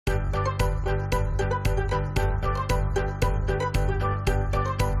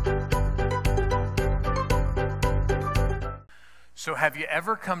So have you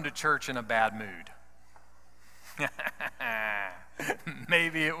ever come to church in a bad mood?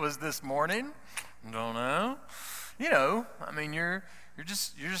 Maybe it was this morning. Don't know. You're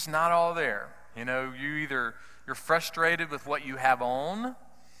just not all there. You're frustrated with what you have on.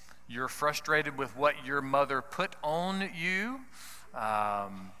 You're frustrated with what your mother put on you.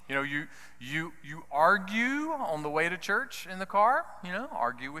 You argue on the way to church in the car.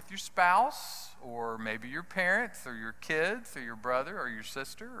 Argue with your spouse, or maybe your parents, or your kids, or your brother, or your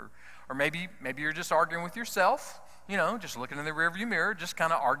sister, or maybe you're just arguing with yourself. Just looking in the rearview mirror, just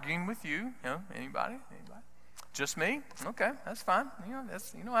kind of arguing with you. Anybody? Just me? Okay, that's fine. You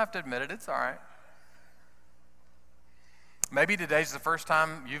don't have to admit it. It's all right. Maybe today's the first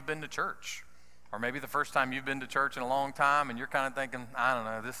time you've been to church, or maybe the first time you've been to church in a long time, and you're kind of thinking, I don't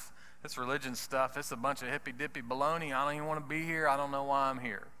know, this religion stuff, it's a bunch of hippy-dippy baloney. I don't even want to be here. I don't know why I'm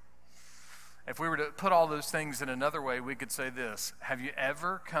here. If we were to put all those things in another way, we could say this: have you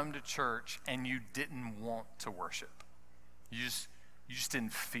ever come to church and you didn't want to worship? You just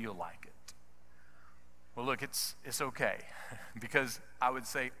didn't feel like it. Well, look, it's okay, because I would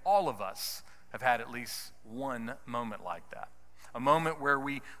say all of us have had at least one moment like that. A moment where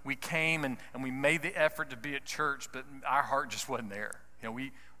we came and we made the effort to be at church, but our heart just wasn't there.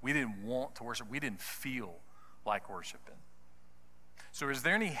 We didn't want to worship. We didn't feel like worshiping. So is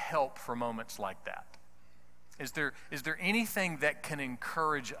there any help for moments like that? Is there anything that can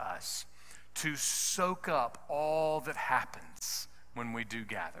encourage us to soak up all that happens when we do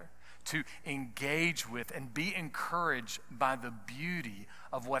gather? To engage with and be encouraged by the beauty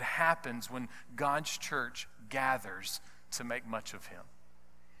of what happens when God's church gathers to make much of Him?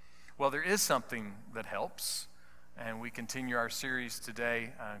 Well, there is something that helps, and we continue our series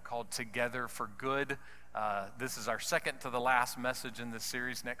today called Together for Good. This is our second to the last message in this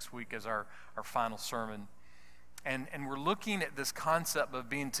series. Next week is our final sermon. And we're looking at this concept of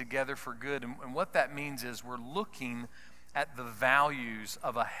being together for good, and what that means is we're looking at the values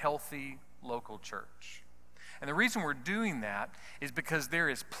of a healthy local church. And the reason we're doing that is because there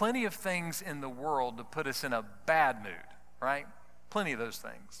is plenty of things in the world to put us in a bad mood, right? Plenty of those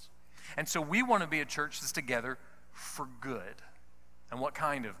things. And so we want to be a church that's together for good. And what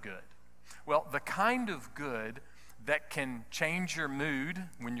kind of good? Well, the kind of good that can change your mood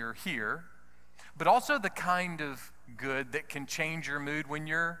when you're here, but also the kind of good that can change your mood when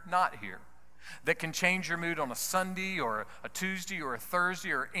you're not here. That can change your mood on a Sunday or a Tuesday or a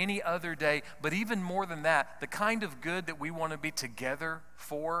Thursday or any other day. But even more than that, the kind of good that we want to be together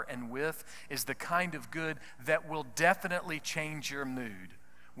for and with is the kind of good that will definitely change your mood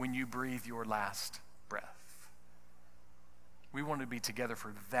when you breathe your last breath. We want to be together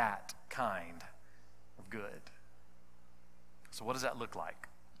for that kind of good. So what does that look like?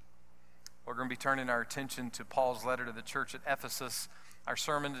 We're going to be turning our attention to Paul's letter to the church at Ephesus. Our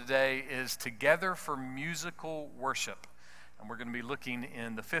sermon today is Together for Musical Worship. And we're going to be looking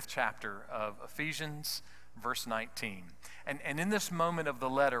in the 5th chapter of Ephesians, verse 19. And in this moment of the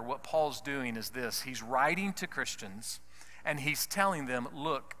letter, what Paul's doing is this. He's writing to Christians, and he's telling them,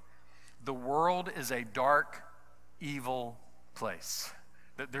 look, the world is a dark, evil place.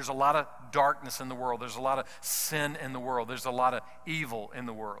 There's a lot of darkness in the world. There's a lot of sin in the world. There's a lot of evil in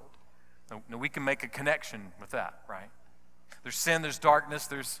the world. Now we can make a connection with that, right? There's sin, there's darkness,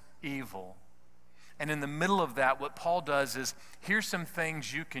 there's evil. And in the middle of that, what Paul does is, here's some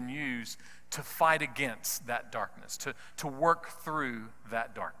things you can use to fight against that darkness, to work through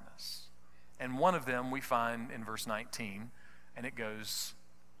that darkness. And one of them we find in verse 19, and it goes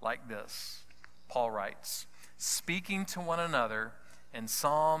like this. Paul writes, speaking to one another in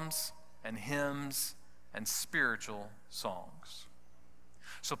psalms and hymns and spiritual songs.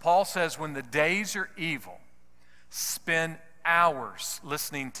 So Paul says, when the days are evil, spend hours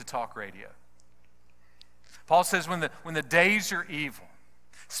listening to talk radio. Paul says when the days are evil,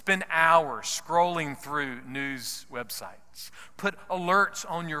 spend hours scrolling through news websites. Put alerts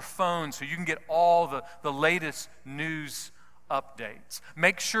on your phone so you can get all the latest news updates.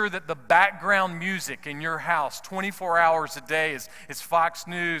 Make sure that the background music in your house 24 hours a day is Fox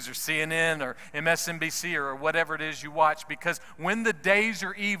News or CNN or MSNBC or whatever it is you watch, because when the days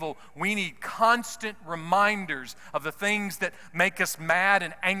are evil, we need constant reminders of the things that make us mad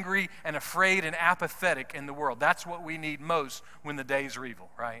and angry and afraid and apathetic in the world. That's what we need most when the days are evil,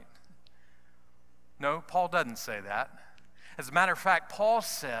 right? No, Paul doesn't say that. As a matter of fact, Paul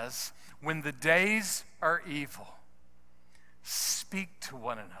says, when the days are evil, speak to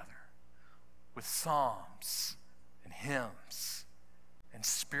one another with psalms and hymns and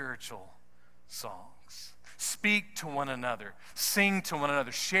spiritual songs. Speak to one another, sing to one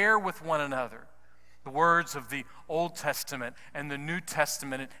another, share with one another The words of the Old Testament and the New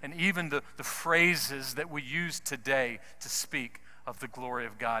Testament, and even the phrases that we use today to speak of the glory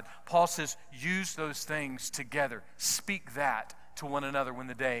of God. Paul says, use those things together. Speak that to one another when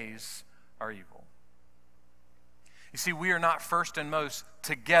the days are evil. You see, we are not first and most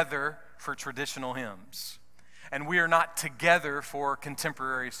together for traditional hymns. And we are not together for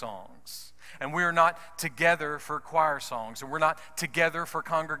contemporary songs. And we are not together for choir songs. And we're not together for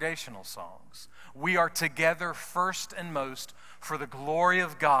congregational songs. We are together first and most for the glory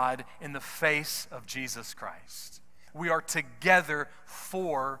of God in the face of Jesus Christ. We are together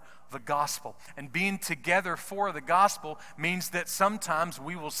for the gospel. And being together for the gospel means that sometimes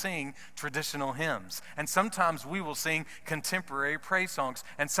we will sing traditional hymns. And sometimes we will sing contemporary praise songs.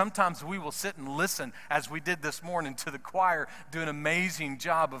 And sometimes we will sit and listen, as we did this morning, to the choir do an amazing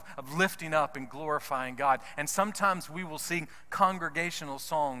job of lifting up and glorifying God. And sometimes we will sing congregational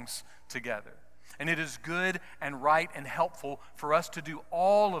songs together. And it is good and right and helpful for us to do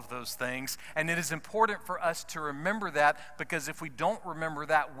all of those things. And it is important for us to remember that, because if we don't remember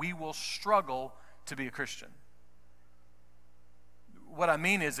that, we will struggle to be a Christian. What I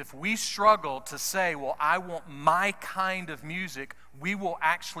mean is, if we struggle to say, well, I want my kind of music, we will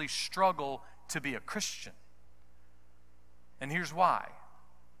actually struggle to be a Christian. And here's why.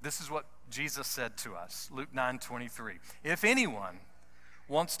 This is what Jesus said to us, Luke 9:23. If anyone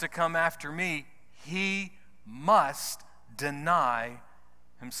wants to come after me, he must deny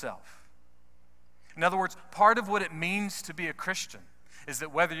himself. In other words, part of what it means to be a Christian is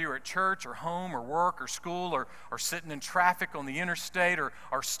that whether you're at church or home or work or school or sitting in traffic on the interstate or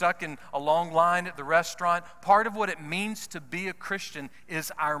stuck in a long line at the restaurant, part of what it means to be a Christian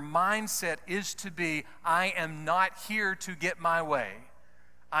is our mindset is to be, I am not here to get my way.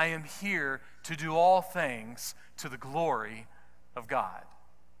 I am here to do all things to the glory of God.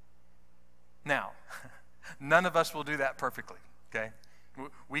 Now, none of us will do that perfectly, okay?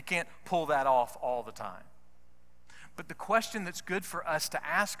 We can't pull that off all the time. But the question that's good for us to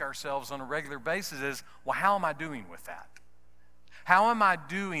ask ourselves on a regular basis is, well, how am I doing with that? How am I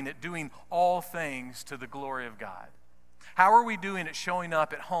doing at doing all things to the glory of God? How are we doing at showing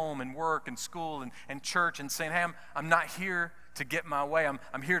up at home and work and school and church and saying, hey, I'm not here to get my way.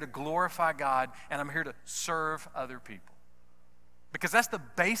 I'm here to glorify God, and I'm here to serve other people. Because that's the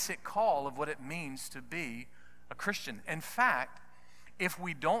basic call of what it means to be a Christian. In fact, if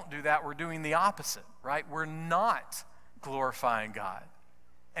we don't do that, we're doing the opposite, right? We're not glorifying God.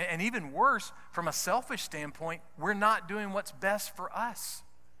 And even worse, from a selfish standpoint, we're not doing what's best for us.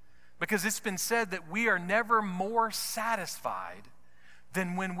 Because it's been said that we are never more satisfied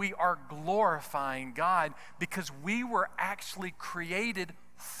than when we are glorifying God, because we were actually created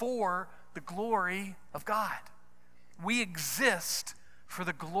for the glory of God. We exist for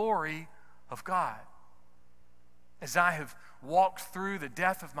the glory of God. As I have walked through the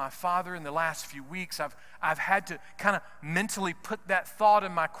death of my father in the last few weeks, I've had to kind of mentally put that thought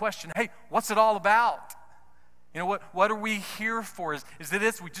in my question, hey, what's it all about? You know, what are we here for? Is it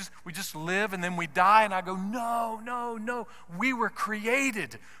this? We just live and then we die? And I go, no. We were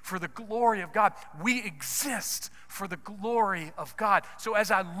created for the glory of God. We exist for the glory of God. So as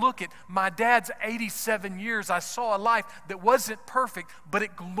I look at my dad's 87 years, I saw a life that wasn't perfect, but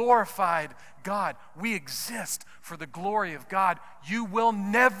it glorified God. We exist for the glory of God. You will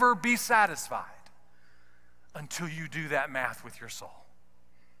never be satisfied until you do that math with your soul.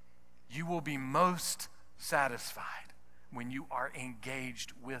 You will be most satisfied when you are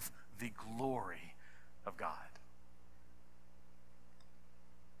engaged with the glory of God.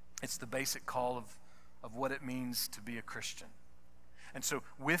 It's the basic call of what it means to be a Christian. And so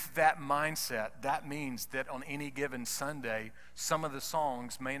with that mindset, that means that on any given Sunday, some of the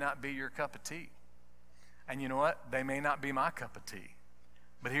songs may not be your cup of tea. And you know what? They may not be my cup of tea.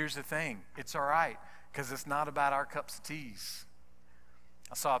 But here's the thing. It's all right, because it's not about our cups of teas.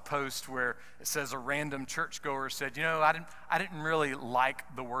 I saw a post where it says a random churchgoer said, you know, I didn't really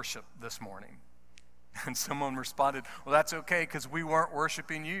like the worship this morning. And someone responded, well, that's okay, because we weren't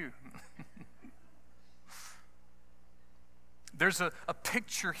worshiping you. There's a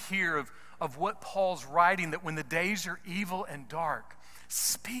picture here of what Paul's writing, that when the days are evil and dark,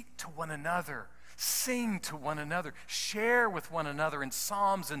 speak to one another, sing to one another, share with one another in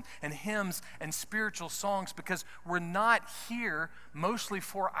psalms and hymns and spiritual songs, because we're not here mostly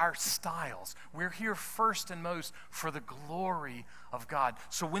for our styles. We're here first and most for the glory of God.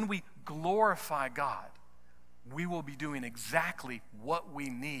 So when we glorify God, we will be doing exactly what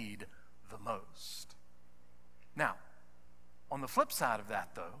we need the most. Now, on the flip side of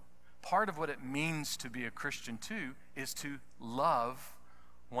that, though, part of what it means to be a Christian, too, is to love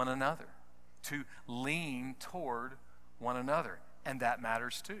one another. to lean toward one another. And that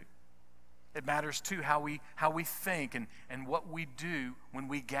matters too. It matters too how we think and what we do when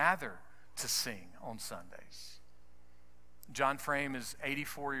we gather to sing on Sundays. John Frame is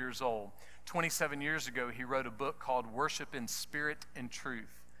 84 years old. 27 years ago, he wrote a book called Worship in Spirit and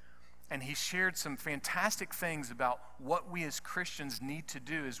Truth. And he shared some fantastic things about what we as Christians need to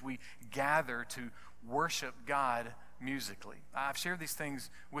do as we gather to worship God musically. I've shared these things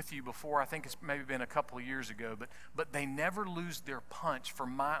with you before. I think it's maybe been a couple of years ago, but they never lose their punch for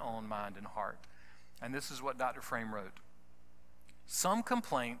my own mind and heart. And this is what Dr. Frame wrote. Some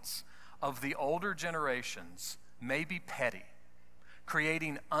complaints of the older generations may be petty,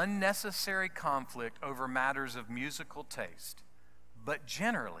 creating unnecessary conflict over matters of musical taste, but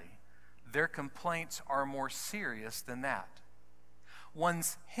generally, their complaints are more serious than that.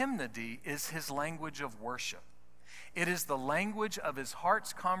 One's hymnody is his language of worship. It is the language of his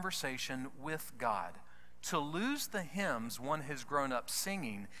heart's conversation with God. To lose the hymns one has grown up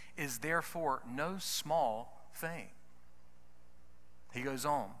singing is therefore no small thing. He goes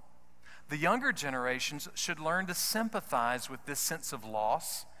on. The younger generations should learn to sympathize with this sense of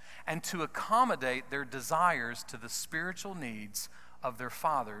loss and to accommodate their desires to the spiritual needs of their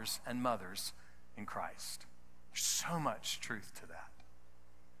fathers and mothers in Christ. There's so much truth to that.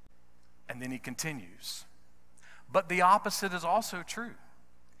 And then he continues. But the opposite is also true.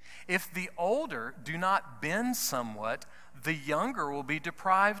 If the older do not bend somewhat, the younger will be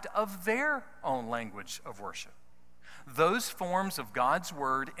deprived of their own language of worship. Those forms of God's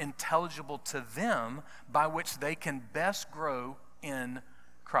word intelligible to them by which they can best grow in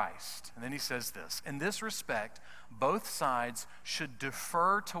Christ. And then he says this, in this respect, both sides should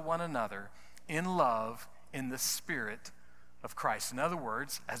defer to one another in love in the Spirit of Christ. In other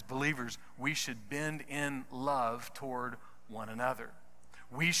words, as believers, we should bend in love toward one another.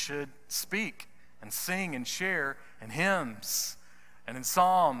 We should speak and sing and share in hymns and in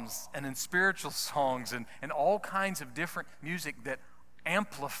psalms and in spiritual songs and all kinds of different music that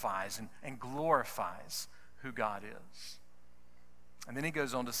amplifies and glorifies who God is. And then he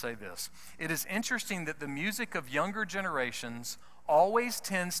goes on to say this. It is interesting that the music of younger generations always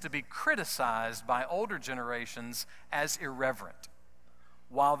tends to be criticized by older generations as irreverent,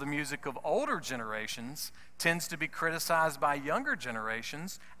 while the music of older generations tends to be criticized by younger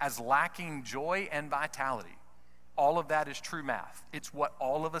generations as lacking joy and vitality. All of that is true math. It's what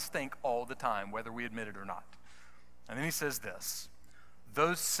all of us think all the time, whether we admit it or not. And then he says this,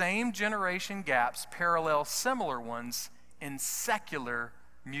 those same generation gaps parallel similar ones in secular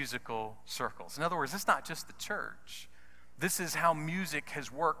musical circles. In other words, it's not just the church. This is how music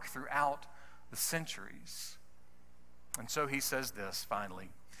has worked throughout the centuries. And so he says this finally.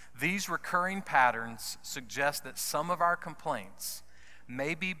 These recurring patterns suggest that some of our complaints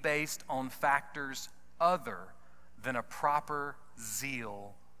may be based on factors other than a proper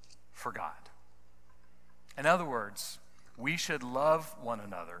zeal for God. In other words, we should love one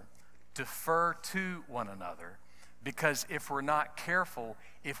another, defer to one another, because if we're not careful,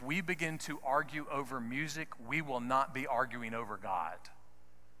 if we begin to argue over music, we will not be arguing over God.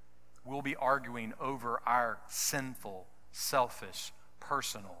 We'll be arguing over our sinful, selfish,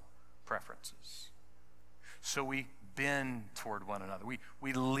 personal preferences. So we bend toward one another.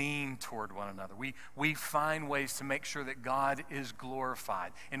 We lean toward one another. We find ways to make sure that God is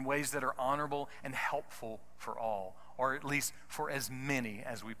glorified in ways that are honorable and helpful for all, or at least for as many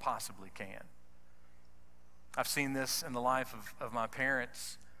as we possibly can. I've seen this in the life of my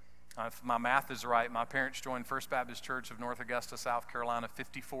parents. If my math is right, my parents joined First Baptist Church of North Augusta, South Carolina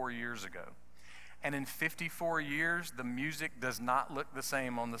 54 years ago. And in 54 years, the music does not look the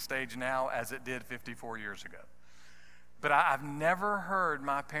same on the stage now as it did 54 years ago. But I've never heard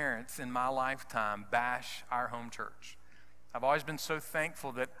my parents in my lifetime bash our home church. I've always been so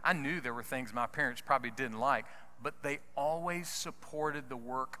thankful that I knew there were things my parents probably didn't like, but they always supported the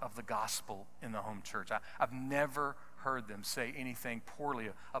work of the gospel in the home church. I've never heard them say anything poorly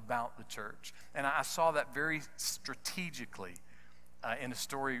about the church. And I saw that very strategically in a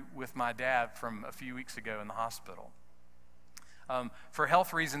story with my dad from a few weeks ago in the hospital. For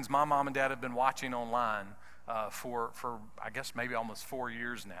health reasons, my mom and dad have been watching online for I guess maybe almost 4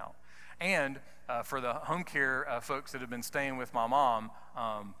 years now. And for the home care folks that have been staying with my mom,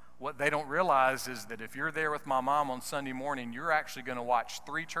 what they don't realize is that if you're there with my mom on Sunday morning, you're actually going to watch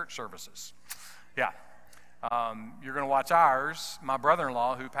 3 church services. Yeah. You're going to watch ours, my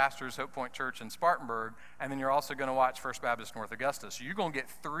brother-in-law, who pastors Hope Point Church in Spartanburg, and then you're also going to watch First Baptist North Augusta. So you're going to get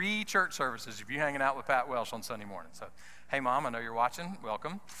 3 church services if you're hanging out with Pat Welsh on Sunday morning. So, hey, Mom, I know you're watching.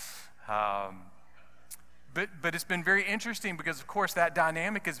 Welcome. But it's been very interesting because, of course, that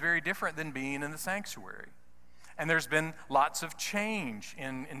dynamic is very different than being in the sanctuary. And there's been lots of change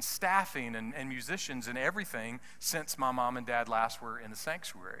in staffing and musicians and everything since my mom and dad last were in the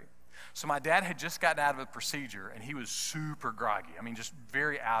sanctuary. So my dad had just gotten out of a procedure, and he was super groggy. I mean, just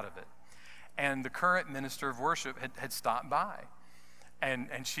very out of it. And the current minister of worship had stopped by.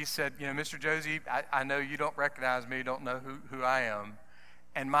 And she said, you know, Mr. Josie, I know you don't recognize me, don't know who I am.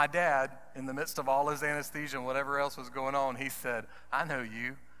 And my dad, in the midst of all his anesthesia and whatever else was going on, he said, I know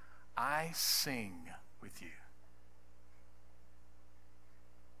you. I sing with you.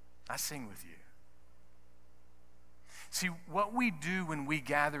 I sing with you. See, what we do when we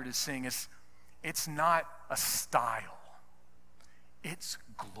gather to sing is, it's not a style. It's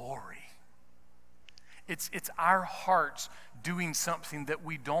glory. It's our hearts doing something that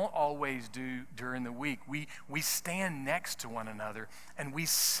we don't always do during the week. We stand next to one another and we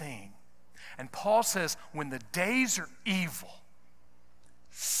sing. And Paul says, when the days are evil,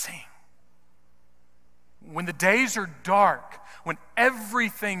 sing. When the days are dark, when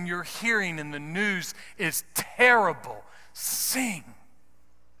everything you're hearing in the news is terrible, sing.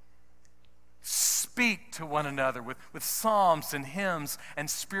 Speak to one another with psalms and hymns and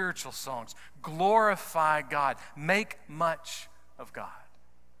spiritual songs. Glorify God. Make much of God.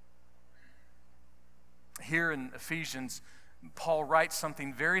 Here in Ephesians, Paul writes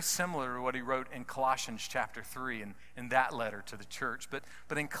something very similar to what he wrote in Colossians chapter 3 and in that letter to the church.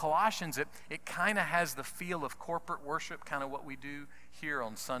 But in Colossians, it kind of has the feel of corporate worship, kind of what we do here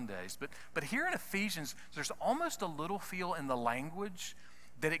on Sundays. But here in Ephesians, there's almost a little feel in the language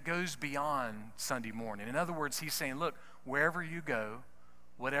that it goes beyond Sunday morning. In other words, he's saying, look, wherever you go,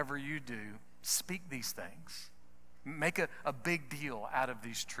 whatever you do, speak these things. Make a big deal out of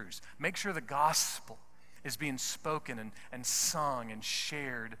these truths. Make sure the gospel is being spoken and sung and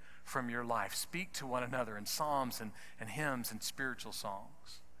shared from your life. Speak to one another in psalms and hymns and spiritual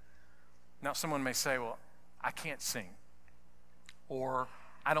songs. Now, someone may say, well, I can't sing, or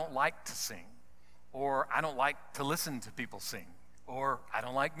I don't like to sing, or I don't like to listen to people sing, or I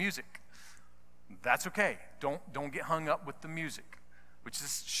don't like music. That's okay. Don't get hung up with the music, which is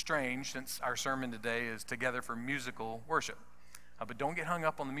strange since our sermon today is Together for Musical Worship. But don't get hung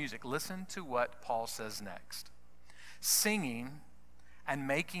up on the music. Listen to what Paul says next. Singing and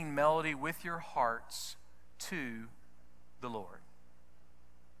making melody with your hearts to the Lord.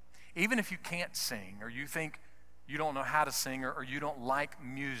 Even if you can't sing, or you think you don't know how to sing, or you don't like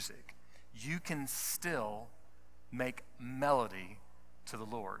music, you can still make melody to the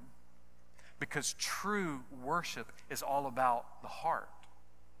Lord. Because true worship is all about the heart.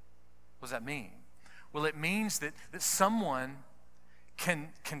 What does that mean? Well, it means that someone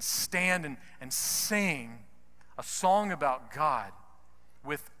can stand and sing a song about God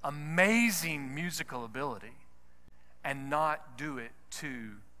with amazing musical ability and not do it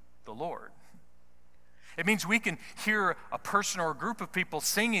to the Lord. It means we can hear a person or a group of people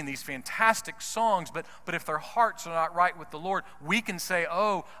singing these fantastic songs, but if their hearts are not right with the Lord, we can say,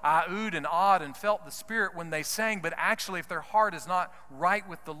 oh, I oohed and awed and felt the Spirit when they sang, but actually if their heart is not right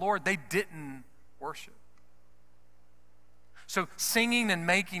with the Lord, they didn't worship. So singing and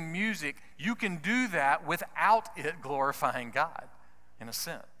making music, you can do that without it glorifying God, in a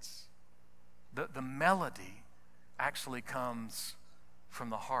sense. The melody actually comes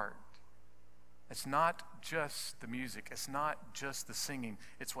from the heart. It's not just the music. It's not just the singing.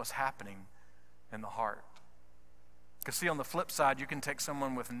 It's what's happening in the heart. Because see, on the flip side, you can take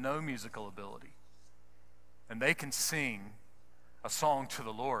someone with no musical ability, and they can sing a song to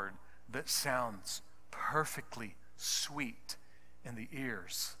the Lord that sounds perfectly sweet in the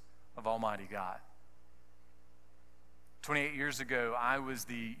ears of Almighty God. 28 years ago, I was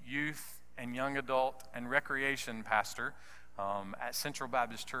the youth and young adult and recreation pastor at Central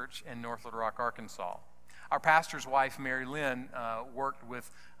Baptist Church in North Little Rock, Arkansas. Our pastor's wife, Mary Lynn, worked with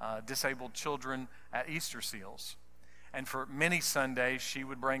disabled children at Easter Seals. And for many Sundays, she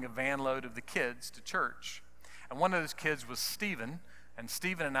would bring a van load of the kids to church. And one of those kids was Stephen, and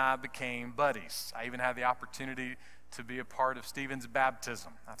Stephen and I became buddies. I even had the opportunity to be a part of Stephen's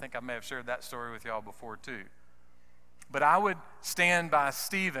baptism. I think I may have shared that story with y'all before too. But I would stand by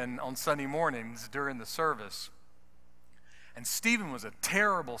Stephen on Sunday mornings during the service. And Stephen was a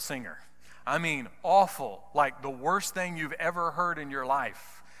terrible singer. I mean, awful, like the worst thing you've ever heard in your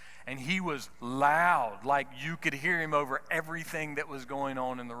life. And he was loud, like you could hear him over everything that was going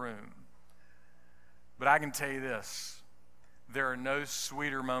on in the room. But I can tell you this, there are no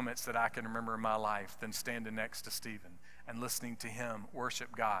sweeter moments that I can remember in my life than standing next to Stephen and listening to him worship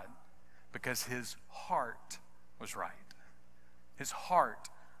God, because his heart was right. His heart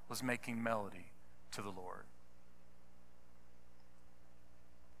was making melody to the Lord.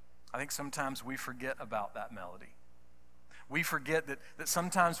 I think sometimes we forget about that melody. We forget that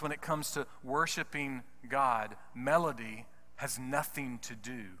sometimes when it comes to worshiping God, melody has nothing to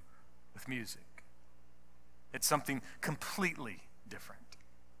do with music. It's something completely different.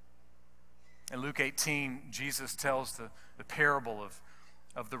 In Luke 18, Jesus tells the parable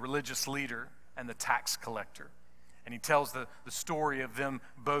of the religious leader and the tax collector. And he tells the story of them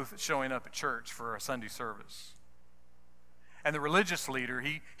both showing up at church for a Sunday service. And the religious leader,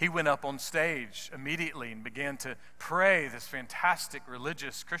 he went up on stage immediately and began to pray this fantastic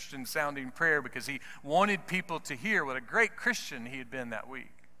religious Christian-sounding prayer because he wanted people to hear what a great Christian he had been that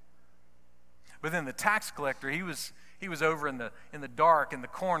week. But then the tax collector, he was over in the dark in the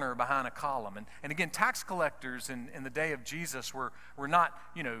corner behind a column. And again, tax collectors in the day of Jesus were not,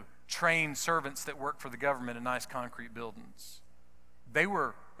 trained servants that worked for the government in nice concrete buildings. They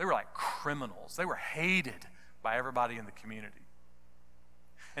were like criminals. They were hated by everybody in the community.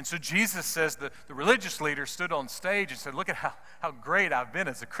 And so Jesus says the religious leader stood on stage and said, look at how great I've been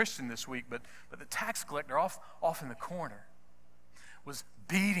as a Christian this week. But the tax collector off in the corner was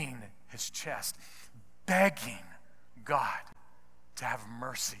beating his chest, begging God to have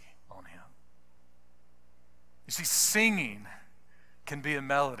mercy on him. You see, singing can be a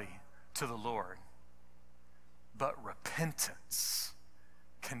melody to the Lord, but repentance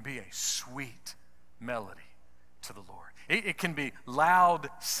can be a sweet melody to the Lord. It can be loud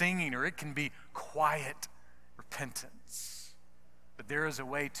singing or it can be quiet repentance. But there is a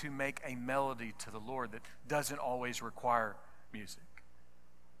way to make a melody to the Lord that doesn't always require music.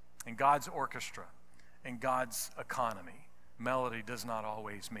 In God's orchestra, in God's economy, melody does not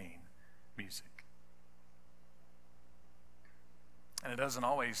always mean music. And it doesn't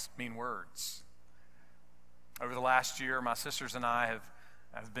always mean words. Over the last year, my sisters and I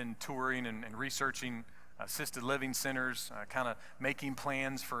have been touring and researching assisted living centers, kind of making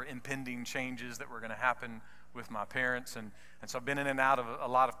plans for impending changes that were going to happen with my parents. And so I've been in and out of a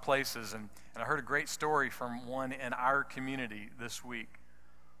lot of places. And I heard a great story from one in our community this week.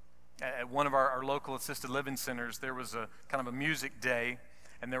 At one of our local assisted living centers, there was a kind of a music day,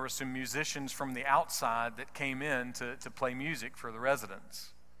 and there were some musicians from the outside that came in to play music for the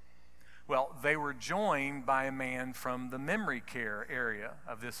residents. Well, they were joined by a man from the memory care area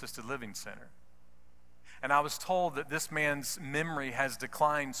of the assisted living center. And I was told that this man's memory has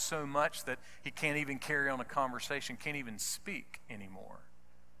declined so much that he can't even carry on a conversation, can't even speak anymore.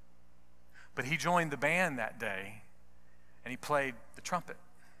 But he joined the band that day, and he played the trumpet.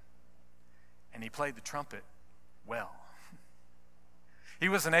 And he played the trumpet well. He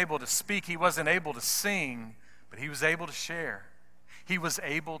wasn't able to speak, he wasn't able to sing, but he was able to share. He was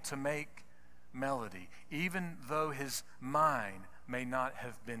able to make melody. Even though his mind may not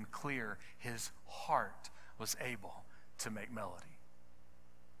have been clear, his heart was able to make melody.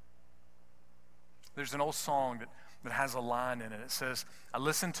 There's an old song that has a line in it. It says, I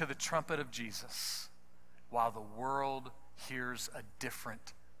listen to the trumpet of Jesus while the world hears a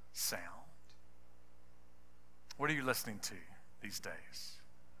different sound. What are you listening to these days?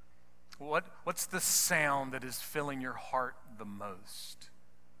 What's the sound that is filling your heart the most?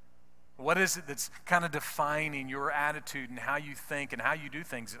 What is it that's kind of defining your attitude and how you think and how you do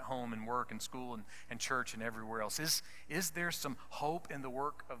things at home and work and school and church and everywhere else? Is there some hope in the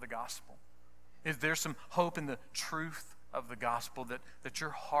work of the gospel? Is there some hope in the truth of the gospel that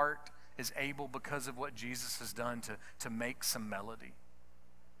your heart is able, because of what Jesus has done, to make some melody?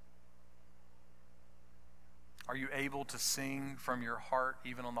 Are you able to sing from your heart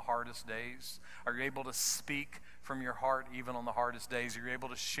even on the hardest days? Are you able to speak from your heart even on the hardest days? Are you able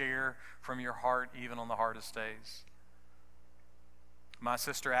to share from your heart even on the hardest days? My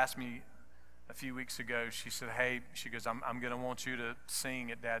sister asked me a few weeks ago, she said, hey, she goes, I'm going to want you to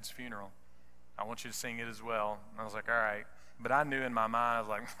sing at Dad's funeral. I want you to sing it as well. And I was like, all right. But I knew in my mind, I was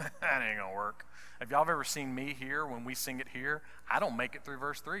like, that ain't going to work. If y'all have ever seen me here, when we sing it here, I don't make it through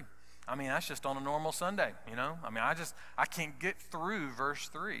verse 3. I mean, that's just on a normal Sunday, you know? I mean, I can't get through verse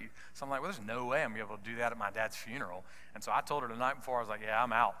 3. So I'm like, well, there's no way I'm going to be able to do that at my dad's funeral. And so I told her the night before, I was like, yeah,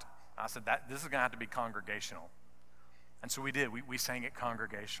 I'm out. I said, this is going to have to be congregational. And so we did. We sang it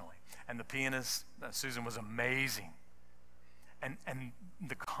congregationally. And the pianist, Susan, was amazing. And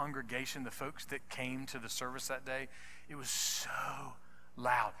the congregation, the folks that came to the service that day, it was so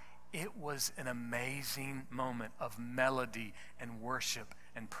loud. It was an amazing moment of melody and worship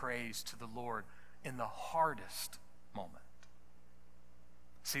and praise to the Lord in the hardest moment.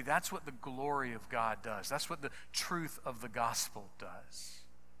 See, that's what the glory of God does. That's what the truth of the gospel does.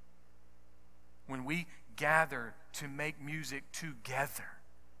 When we gather to make music together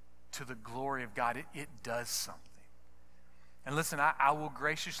to the glory of God, it does something. And listen, I will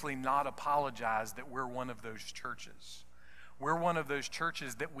graciously not apologize that we're one of those churches. We're one of those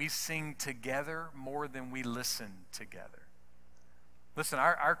churches that we sing together more than we listen together. Listen,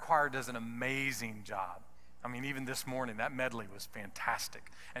 our choir does an amazing job. I mean, even this morning, that medley was fantastic.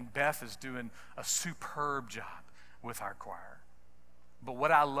 And Beth is doing a superb job with our choir. But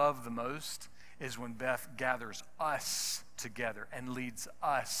what I love the most is when Beth gathers us together and leads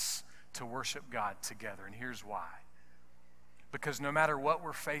us to worship God together. And here's why. Because no matter what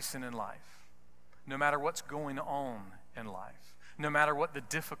we're facing in life, no matter what's going on in life, no matter what the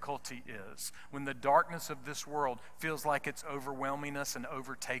difficulty is, when the darkness of this world feels like it's overwhelming us and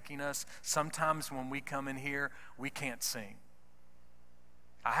overtaking us, sometimes when we come in here, we can't sing.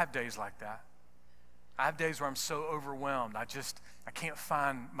 I have days like that. I have days where I'm so overwhelmed, I can't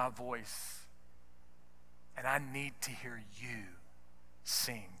find my voice. And I need to hear you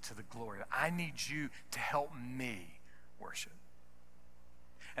sing to the glory. I need you to help me worship.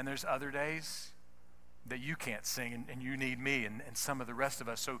 And there's other days that you can't sing and you need me and some of the rest of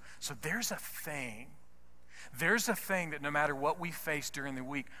us. So there's a thing. There's a thing that no matter what we face during the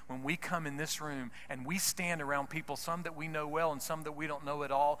week, when we come in this room and we stand around people, some that we know well and some that we don't know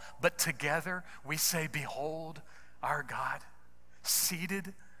at all, but together we say, behold our God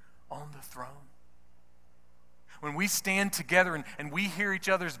seated on the throne. When we stand together and we hear each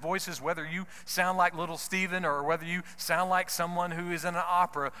other's voices, whether you sound like little Stephen or whether you sound like someone who is in an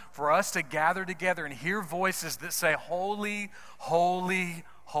opera, for us to gather together and hear voices that say, holy, holy,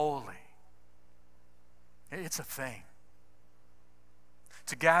 holy. It's a thing.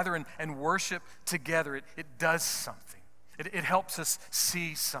 To gather and worship together, it does something. It helps us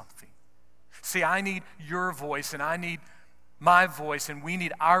see something. See, I need your voice and I need my voice, and we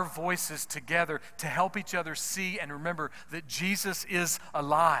need our voices together to help each other see and remember that Jesus is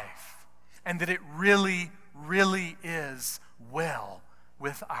alive and that it really, really is well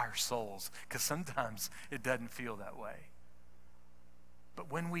with our souls, because sometimes it doesn't feel that way.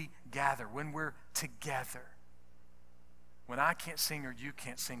 But when we gather, when we're together, when I can't sing or you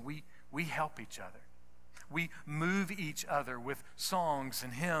can't sing, we help each other. We move each other with songs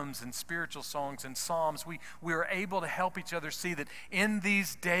and hymns and spiritual songs and psalms. We are able to help each other see that in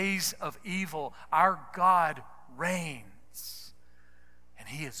these days of evil, our God reigns. And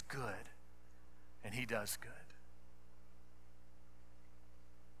He is good. And He does good.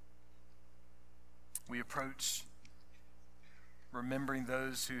 We approach remembering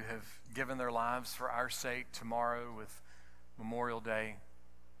those who have given their lives for our sake tomorrow with Memorial Day.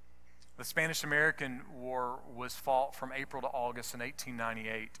 The Spanish-American War was fought from April to August in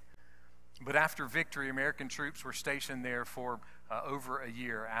 1898. But after victory, American troops were stationed there for over a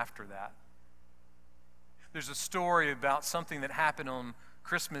year after that. There's a story about something that happened on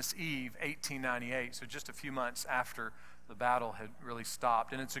Christmas Eve, 1898, so just a few months after the battle had really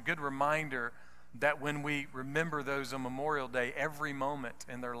stopped. And it's a good reminder that when we remember those on Memorial Day, every moment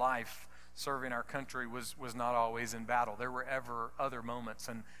in their life serving our country was not always in battle. There were ever other moments,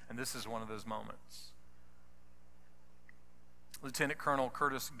 and this is one of those moments. Lieutenant Colonel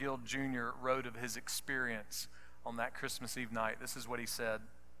Curtis Guild Jr. wrote of his experience on that Christmas Eve night. This is what he said.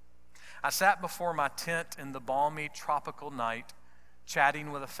 I sat before my tent in the balmy tropical night,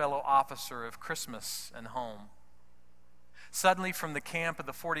 chatting with a fellow officer of Christmas and home. Suddenly from the camp of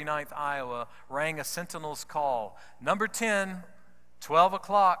the 49th Iowa rang a sentinel's call. Number 10, 12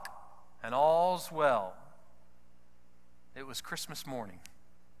 o'clock. And all's well. It was Christmas morning.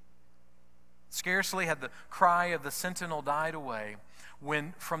 Scarcely had the cry of the sentinel died away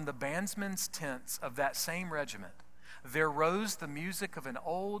when from the bandsmen's tents of that same regiment there rose the music of an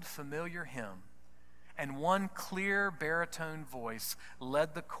old familiar hymn, and one clear baritone voice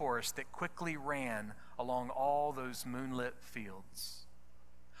led the chorus that quickly ran along all those moonlit fields.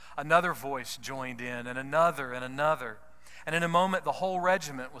 Another voice joined in, and another, and in a moment the whole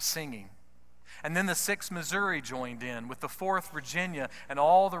regiment was singing. And then the 6th Missouri joined in with the 4th Virginia and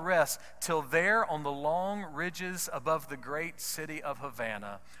all the rest, till there on the long ridges above the great city of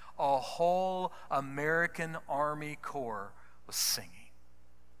Havana, a whole American Army Corps was singing.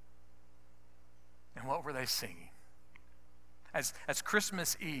 And what were they singing? As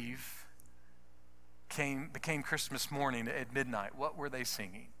Christmas Eve became Christmas morning at midnight, what were they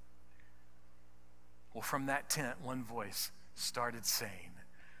singing? Well, from that tent, one voice started saying,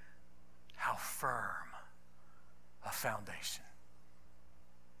 how firm a foundation.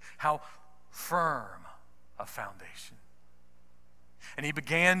 How firm a foundation. And he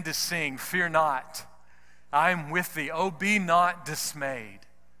began to sing, fear not, I am with thee. Oh, be not dismayed.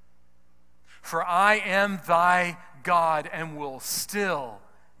 For I am thy God and will still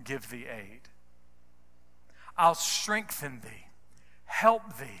give thee aid. I'll strengthen thee,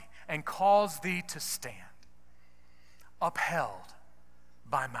 help thee, and cause thee to stand, upheld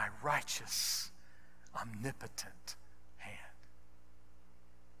by my righteous, omnipotent hand.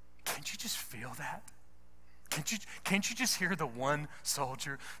 Can't you just feel that? Can't you just hear the one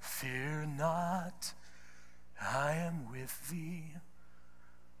soldier, fear not, I am with thee.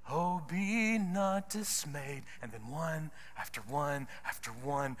 Oh, be not dismayed. And then one after one after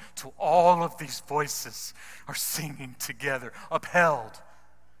one, till all of these voices are singing together, upheld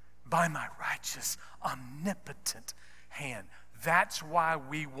by my righteous, omnipotent hand. That's why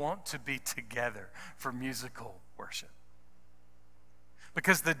we want to be together for musical worship.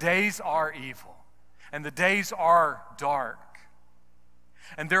 Because the days are evil and the days are dark.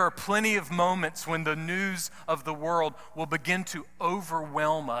 And there are plenty of moments when the news of the world will begin to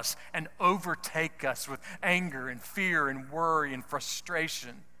overwhelm us and overtake us with anger and fear and worry and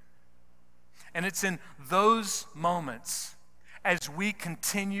frustration. And it's in those moments, as we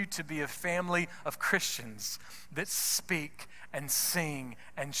continue to be a family of Christians that speak and sing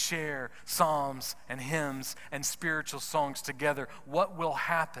and share psalms and hymns and spiritual songs together, what will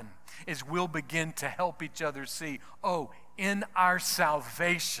happen is we'll begin to help each other see, oh, in our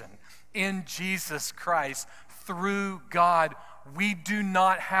salvation, in Jesus Christ, through God, we do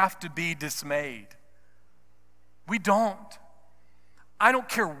not have to be dismayed. We don't. I don't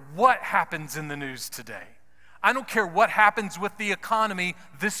care what happens in the news today. I don't care what happens with the economy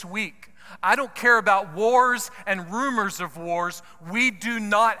this week. I don't care about wars and rumors of wars. We do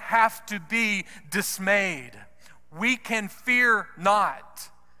not have to be dismayed. We can fear not,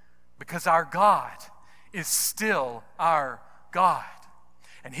 because our God is still our God.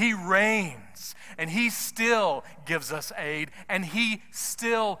 And He reigns, and He still gives us aid, and He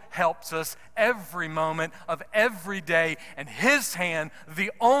still helps us every moment of every day. And His hand,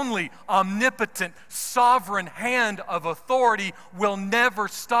 the only omnipotent, sovereign hand of authority, will never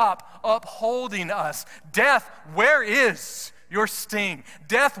stop upholding us. Death, where is your sting?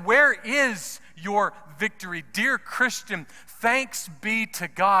 Death, where is your victory? Dear Christian, thanks be to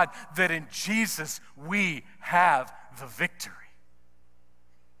God that in Jesus we have the victory.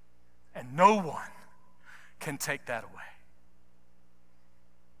 And no one can take that away.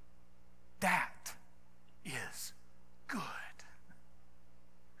 That is good.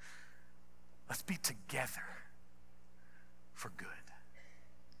 Let's be together for good.